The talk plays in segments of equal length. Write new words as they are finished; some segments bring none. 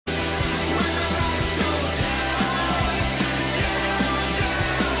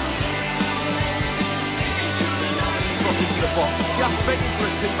begging for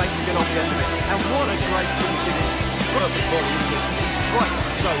a teammate to get on the end of it. And what a great finish it is. Perfect volley, isn't it? He strikes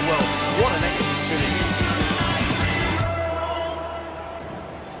it so well. What an excellent finish.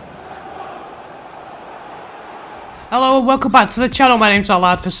 Hello and welcome back to the channel. My name's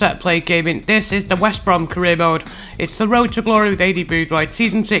Alad for Set Play Gaming. This is the West Brom Career Mode. It's the Road to Glory with Aidy Boothroyd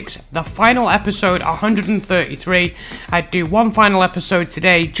Season 6, the final episode 133. I'd do one final episode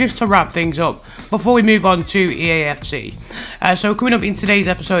today just to wrap things up before we move on to EAFC. So coming up in today's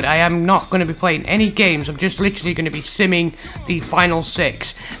episode, I am not going to be playing any games. I'm just literally going to be simming the final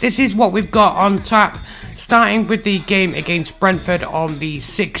 6. This is what we've got on tap. Starting with the game against Brentford on the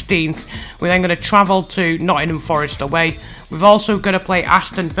 16th, we're then going to travel to Nottingham Forest away. We've also got to play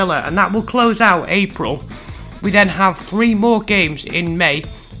Aston Villa, and that will close out April. We then have 3 more games in May.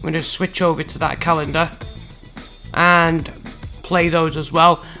 I'm going to switch over to that calendar and play those as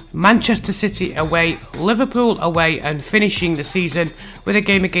well. Manchester City away, Liverpool away, and finishing the season with a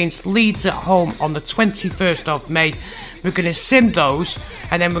game against Leeds at home on the 21st of May. We're going to sim those,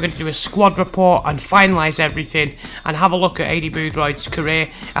 and then we're going to do a squad report and finalise everything and have a look at Aidy Boothroyd's career.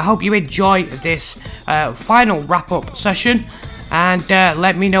 I hope you enjoy this final wrap-up session, and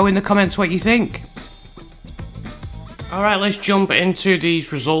let me know in the comments what you think. Alright, let's jump into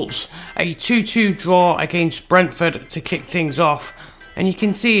these results. A 2-2 draw against Brentford to kick things off. And you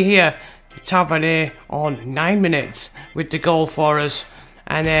can see here, Tavernier on 9 minutes with the goal for us.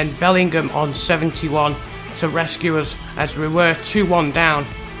 And then Bellingham on 71 to rescue us as we were 2-1 down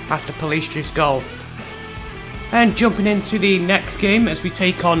after Palistri's goal. And jumping into the next game as we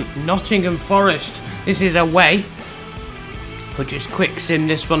take on Nottingham Forest. This is away. We'll just quick sim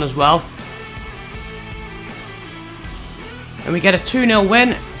this one as well. And we get a 2-0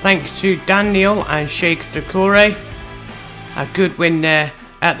 win thanks to Dan Neil and Sheikh Doucouré. A good win there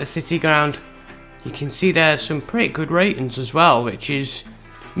at the City Ground. You can see there's some pretty good ratings as well, which is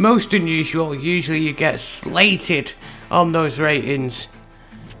most unusual. Usually you get slated on those ratings.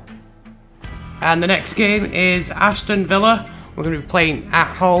 And the next game is Aston Villa. We're going to be playing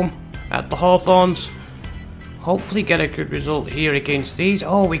at home at the Hawthorns. Hopefully get a good result here against these.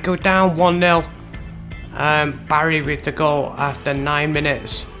 Oh, we go down 1-0. Barry with the goal after 9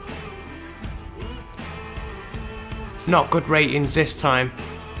 minutes. Not good ratings this time.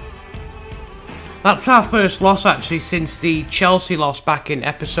 That's our first loss actually since the Chelsea loss back in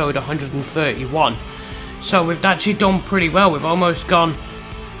episode 131. So we've actually done pretty well. We've almost gone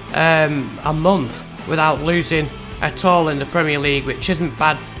a month without losing at all in the Premier League, which isn't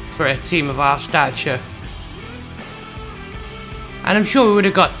bad for a team of our stature. And I'm sure we would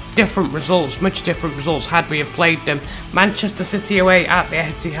have got different results, much different results had we have played them. Manchester City away at the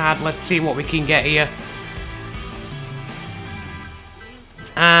Etihad. Let's see what we can get here.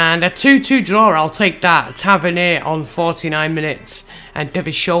 And a 2-2 draw, I'll take that. Tavernier on 49 minutes and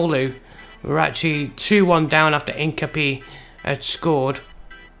Devisholu. We're actually 2-1 down after Incapi had scored.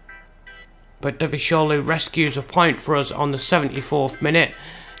 But Devisholu rescues a point for us on the 74th minute.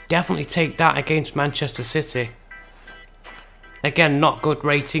 Definitely take that against Manchester City. Again, not good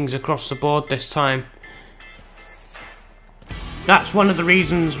ratings across the board this time. That's one of the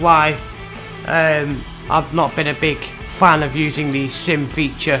reasons why I've not been a big fan of using the sim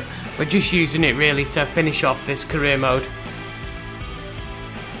feature. We're just using it really to finish off this career mode.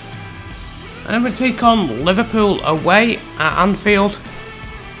 And then we take on Liverpool away at Anfield.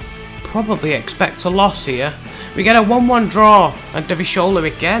 Probably expect a loss here. We get a 1-1 draw and Devisholu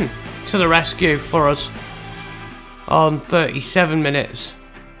again to the rescue for us on 37 minutes.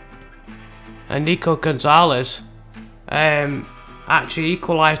 And Nico Gonzalez actually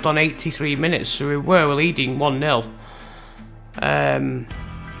equalised on 83 minutes, so we were leading 1-0.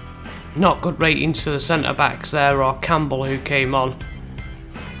 Not good ratings to the centre backs there, or Campbell who came on.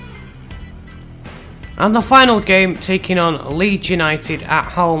 And the final game taking on Leeds United at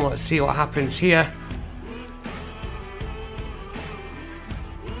home. Let's see what happens here.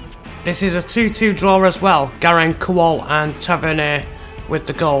 This is a 2-2 draw as well. Garan Kowal and Tavernier with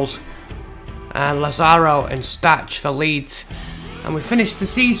the goals. And Lazaro and Stach for Leeds. And we finished the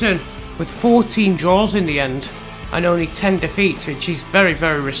season with 14 draws in the end. And only 10 defeats, which is very,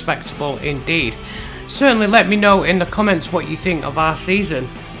 very respectable indeed. Certainly let me know in the comments what you think of our season.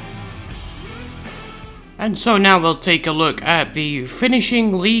 And so now we'll take a look at the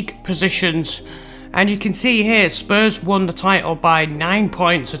finishing league positions. And you can see here, Spurs won the title by 9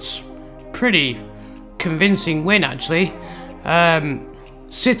 points. It's pretty convincing win actually.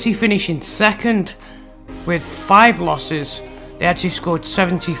 City finishing second with 5 losses. They actually scored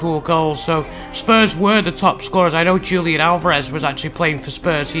 74 goals, so Spurs were the top scorers. I know Julian Alvarez was actually playing for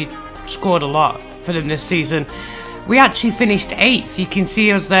Spurs. He scored a lot for them this season. we actually finished 8th. You can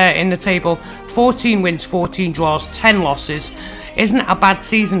see us there in the table. 14 wins, 14 draws, 10 losses. Isn't a bad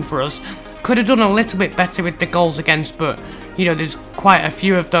season for us. Could have done a little bit better with the goals against, but you know, there's quite a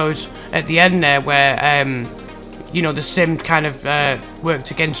few of those at the end there where you know, the sim kind of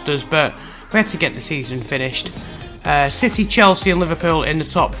worked against us, but we had to get the season finished. City, Chelsea and Liverpool in the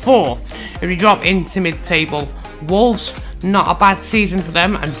top 4. If we drop into mid-table, Wolves, not a bad season for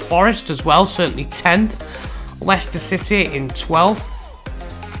them, and Forest as well, certainly 10th. Leicester City in 12th.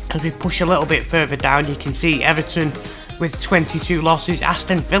 As we push a little bit further down, you can see Everton with 22 losses,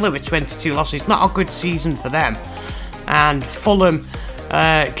 Aston Villa with 22 losses, not a good season for them. And Fulham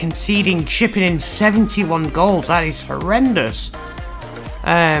shipping in 71 goals, that is horrendous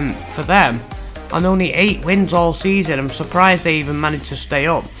for them. And only 8 wins all season. I'm surprised they even managed to stay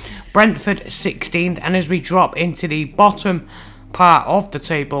up. Brentford 16th, and as we drop into the bottom part of the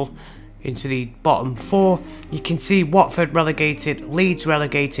table, into the bottom 4, you can see Watford relegated, Leeds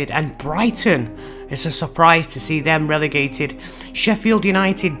relegated, and Brighton. It's a surprise to see them relegated. Sheffield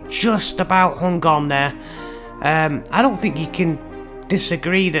United just about hung on there. I don't think you can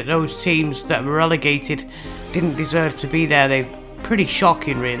disagree that those teams that were relegated didn't deserve to be there. They're pretty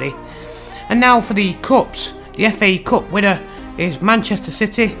shocking, really. And now for the cups. The FA Cup winner is Manchester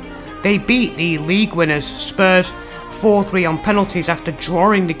City. They beat the league winners Spurs 4-3 on penalties after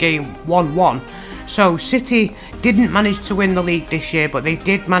drawing the game 1-1. So City didn't manage to win the league this year, but they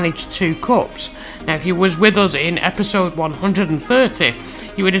did manage 2 cups. Now if you was with us in episode 130,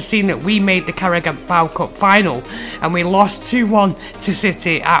 you would have seen that we made the Carabao Cup final and we lost 2-1 to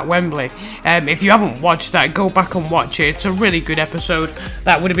City at Wembley. If you haven't watched that, go back and watch it. It's a really good episode.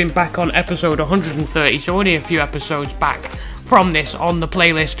 That would have been back on episode 130, so only a few episodes back from this on the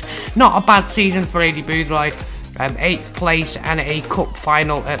playlist. Not a bad season for Aidy Boothroyd. 8th place and a cup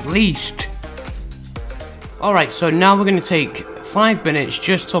final at least. Alright, so now we're going to take 5 minutes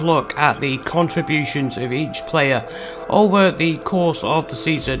just to look at the contributions of each player over the course of the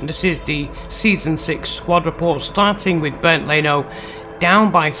season. This is the Season 6 squad report, starting with Bernd Leno,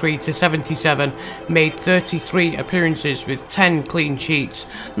 down by 3 to 77, made 33 appearances with 10 clean sheets,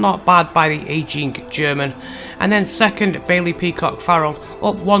 not bad by the ageing German. And then second, Bailey Peacock Farrell,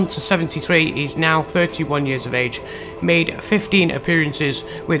 up 1 to 73, he's now 31 years of age, made 15 appearances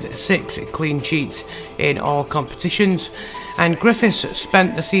with 6 clean sheets in all competitions. And Griffiths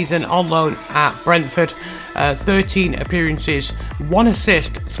spent the season on loan at Brentford, 13 appearances, 1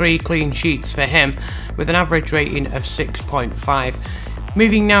 assist, 3 clean sheets for him, with an average rating of 6.5.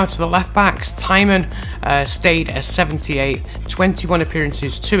 Moving now to the left backs, Timon stayed at 78, 21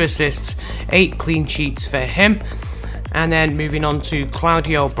 appearances, 2 assists, 8 clean sheets for him. And then moving on to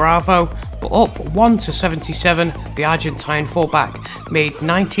Claudio Bravo, up 1 to 77, the Argentine fullback made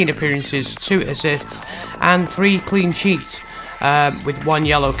 19 appearances, 2 assists and 3 clean sheets. With 1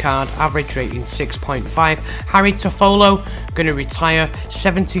 yellow card, average rating 6.5. Harry Toffolo going to retire,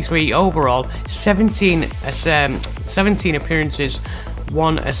 73 overall, 17 appearances,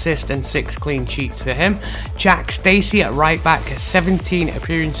 1 assist and 6 clean sheets for him. Jack Stacey at right back, 17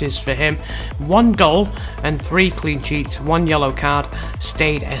 appearances for him, 1 goal and 3 clean sheets, 1 yellow card,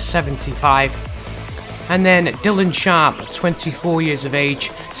 stayed at 75. And then Dylan Sharp, 24 years of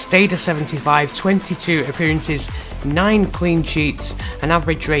age, stayed at 75, 22 appearances, 9 clean sheets, an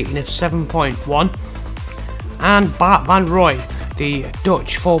average rating of 7.1. And Bart van Rooij, the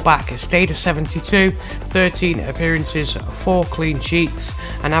Dutch fullback, stayed at 72, 13 appearances, 4 clean sheets,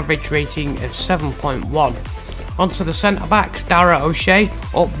 an average rating of 7.1. Onto the centre backs, Dara O'Shea,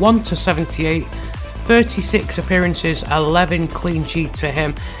 up 1 to 78, 36 appearances, 11 clean sheets for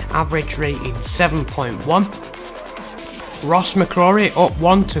him, average rating 7.1. Ross McCrory up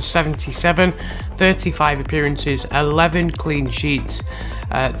 1 to 77, 35 appearances, 11 clean sheets,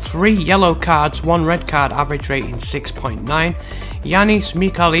 3 yellow cards, 1 red card, average rating 6.9. Yanis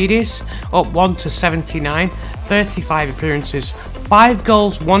Michailidis up 1 to 79, 35 appearances, 5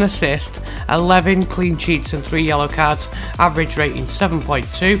 goals, 1 assist, 11 clean sheets and 3 yellow cards, average rating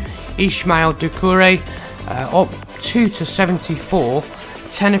 7.2. Ismail Doucouré up 2 to 74,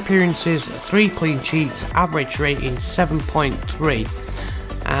 10 appearances, 3 clean sheets, average rating 7.3.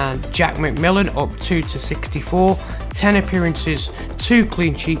 And Jack McMillan up 2 to 64, 10 appearances, 2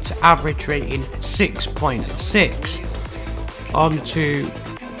 clean sheets, average rating 6.6. On to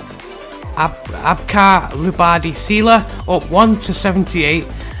Abkar Lubadi Sila up 1 to 78,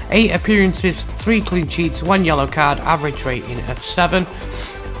 8 appearances, 3 clean sheets, 1 yellow card, average rating of 7.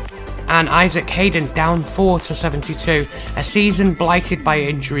 And Isaac Hayden down 4 to 72, a season blighted by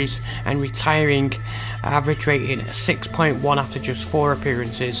injuries and retiring, average rating 6.1 after just 4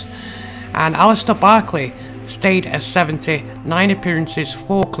 appearances. And Alistair Barkley stayed at 70, 9 appearances,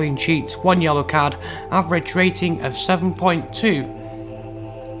 4 clean sheets, 1 yellow card, average rating of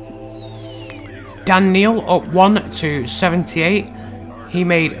 7.2. Dan Neil up 1 to 78. He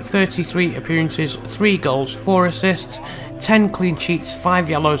made 33 appearances, 3 goals, 4 assists, 10 clean sheets, 5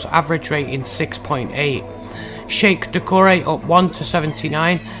 yellows, average rating 6.8. Sheikh Doucouré up 1 to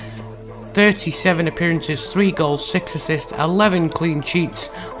 79. 37 appearances, 3 goals, 6 assists, 11 clean sheets,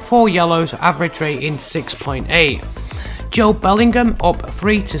 4 yellows, average rating 6.8. Joe Bellingham up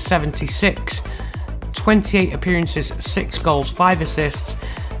 3 to 76. 28 appearances, 6 goals, 5 assists,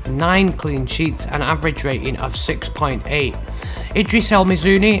 9 clean sheets, and average rating of 6.8. Idris El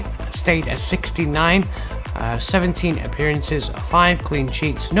Mizouni stayed at 69. 17 appearances, 5 clean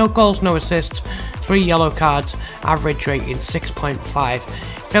sheets, no goals, no assists, 3 yellow cards, average rating 6.5.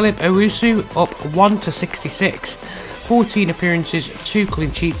 Philip Owusu up 1 to 66. 14 appearances, 2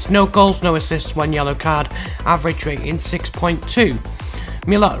 clean sheets, no goals, no assists, 1 yellow card, average rating 6.2.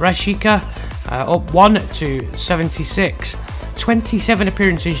 Milot Rashica up 1 to 76. 27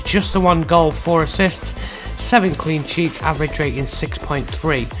 appearances, just the 1 goal, 4 assists, 7 clean sheets, average rating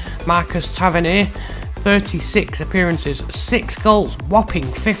 6.3. Marcus Tavernier, 36 appearances, 6 goals,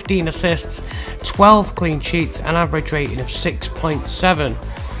 whopping 15 assists, 12 clean sheets, an average rating of 6.7.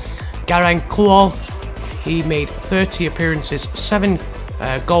 Garang Kuol, he made 30 appearances, 7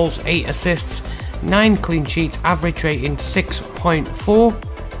 goals, 8 assists, 9 clean sheets, average rating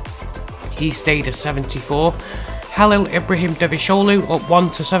 6.4. He stayed at 74. Halil Ibrahim Devisholu up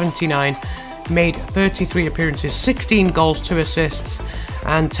 1 to 79, made 33 appearances, 16 goals, 2 assists,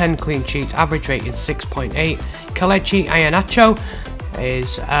 and 10 clean sheets, average rating 6.8. Kelechi Iheanacho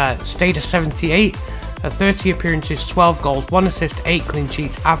is stayed at 78, 30 appearances, 12 goals, 1 assist, 8 clean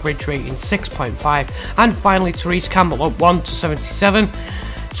sheets, average rating 6.5. And finally, Therese Campbell up 1 to 77,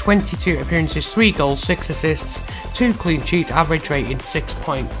 22 appearances, 3 goals, 6 assists, 2 clean sheets, average rating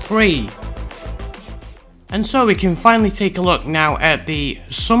 6.3. And so we can finally take a look now at the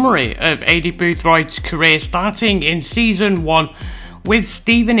summary of Aidy Boothroyd's career, starting in Season 1 with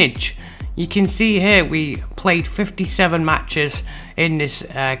Stevenage. You can see here we played 57 matches in this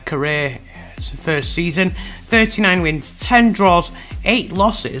career first season, 39 wins, 10 draws, 8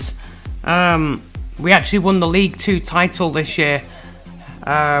 losses. We actually won the League 2 title this year.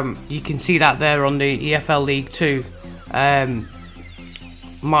 You can see that there on the EFL League 2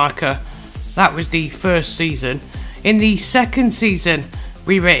 marker. That was the first season. In the second season,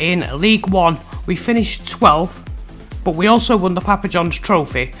 we were in League 1. We finished 12th, but we also won the Papa John's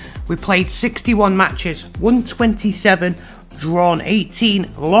Trophy. We played 61 matches, won 27, drawn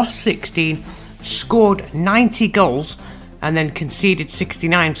 18, lost 16, scored 90 goals, and then conceded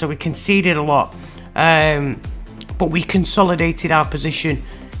 69, so we conceded a lot. But we consolidated our position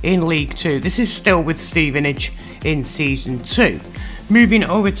in League 2. This is still with Stevenage in Season 2. Moving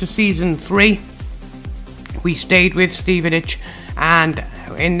over to Season 3, we stayed with Stevenage, and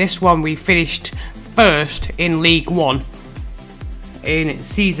in this one we finished first in League 1 in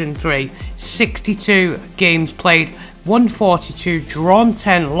Season 3. 62 games played, won 42, drawn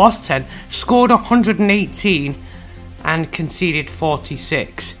 10, lost 10, scored 118 and conceded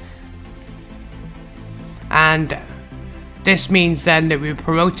 46. And this means then that we were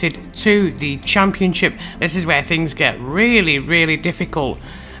promoted to the Championship. This is where things get really, really difficult.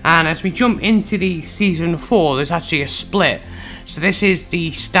 And as we jump into the Season 4, there's actually a split. So this is the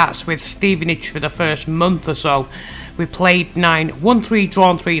stats with Stevenage for the first month or so. We played 9, won 3,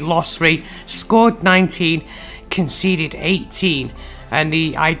 drawn 3, lost 3, scored 19, conceded 18. And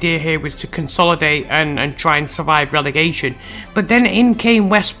the idea here was to consolidate and try and survive relegation. But then in came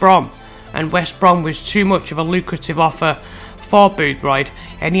West Brom. And West Brom was too much of a lucrative offer for Boothroyd,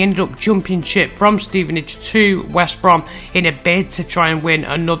 and he ended up jumping ship from Stevenage to West Brom in a bid to try and win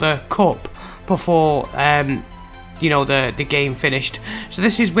another cup before the game finished. So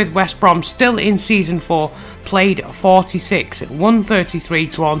this is with West Brom still in Season 4, played 46, won 33,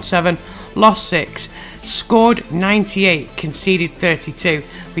 drawn 7, lost 6, scored 98, conceded 32.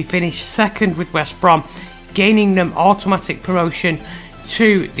 We finished second with West Brom, gaining them automatic promotion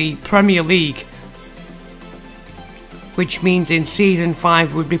to the Premier League, which means in Season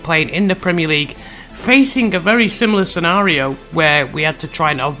 5 we'd be playing in the Premier League, facing a very similar scenario where we had to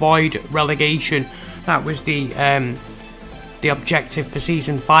try and avoid relegation. That was the objective for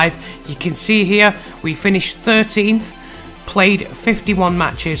Season 5. You can see here we finished 13th, played 51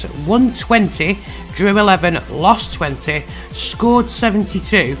 matches, won 20, drew 11, lost 20, scored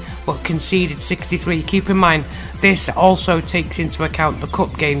 72, but conceded 63. Keep in mind, this also takes into account the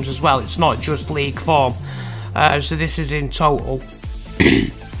cup games as well. It's not just league form. So this is in total.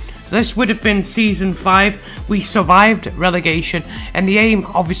 This would have been Season 5. We survived relegation, and the aim,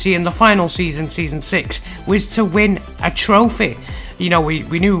 obviously, in the final season, Season 6, was to win a trophy. You know, we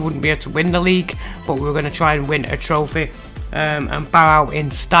knew we wouldn't be able to win the league, but we were going to try and win a trophy and bow out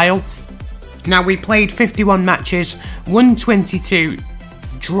in style. Now, we played 51 matches, won 22,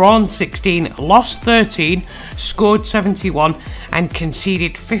 drawn 16, lost 13, scored 71, and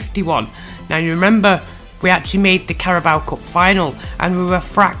conceded 51. Now, you remember, we actually made the Carabao Cup final, and we were a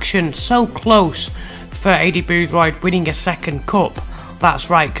fraction so close for Aidy Boothroyd winning a second cup.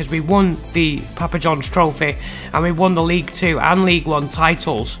 That's right, because we won the Papa John's Trophy, and we won the League 2 and League 1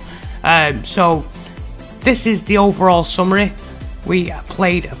 titles. So, this is the overall summary. We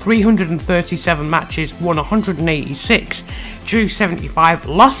played 337 matches, won 186, drew 75,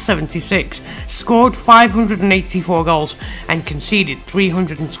 lost 76, scored 584 goals, and conceded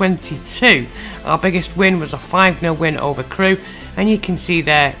 322. Our biggest win was a 5-0 win over Crewe, and you can see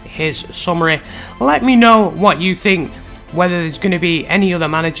there his summary. Let me know what you think, whether there's going to be any other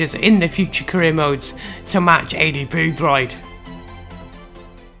managers in the future career modes to match Aidy Boothroyd.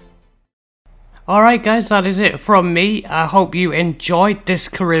 Alright guys, that is it from me. I hope you enjoyed this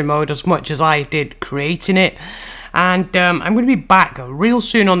career mode as much as I did creating it. And I'm going to be back real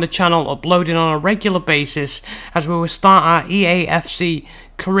soon on the channel, uploading on a regular basis, as we will start our EAFC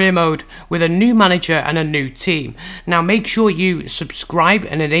career mode with a new manager and a new team. Now make sure you subscribe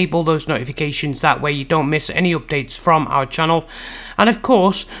and enable those notifications, that way you don't miss any updates from our channel. And of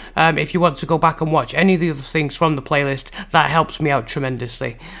course, if you want to go back and watch any of the other things from the playlist, that helps me out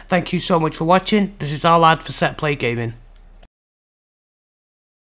tremendously. Thank you so much for watching. This is our lad for Set Play Gaming.